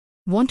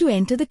Want to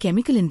enter the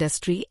chemical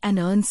industry and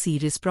earn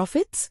serious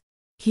profits?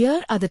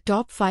 Here are the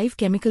top 5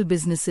 chemical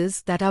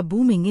businesses that are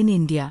booming in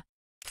India.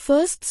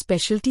 First,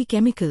 specialty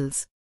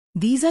chemicals.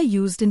 These are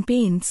used in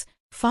paints,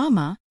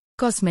 pharma,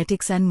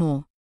 cosmetics and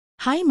more.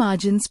 High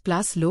margins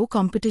plus low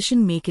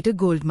competition make it a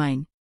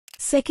goldmine.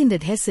 Second,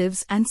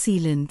 adhesives and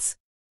sealants.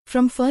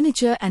 From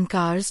furniture and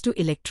cars to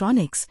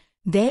electronics,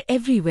 they're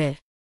everywhere.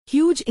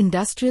 Huge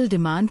industrial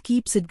demand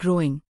keeps it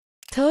growing.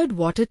 Third,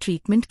 water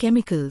treatment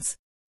chemicals.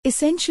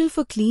 Essential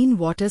for clean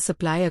water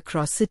supply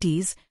across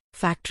cities,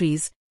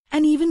 factories,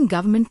 and even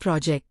government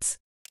projects.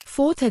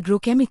 Fourth,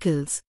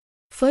 agrochemicals.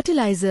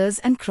 Fertilizers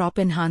and crop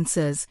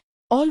enhancers,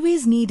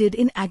 always needed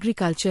in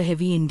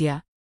agriculture-heavy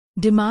India.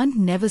 Demand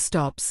never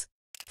stops.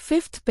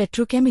 Fifth,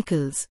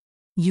 petrochemicals.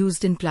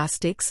 Used in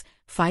plastics,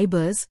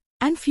 fibers,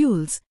 and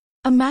fuels.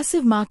 A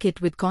massive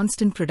market with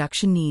constant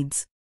production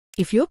needs.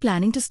 If you're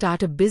planning to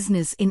start a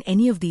business in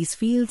any of these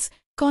fields,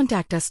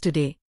 contact us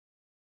today.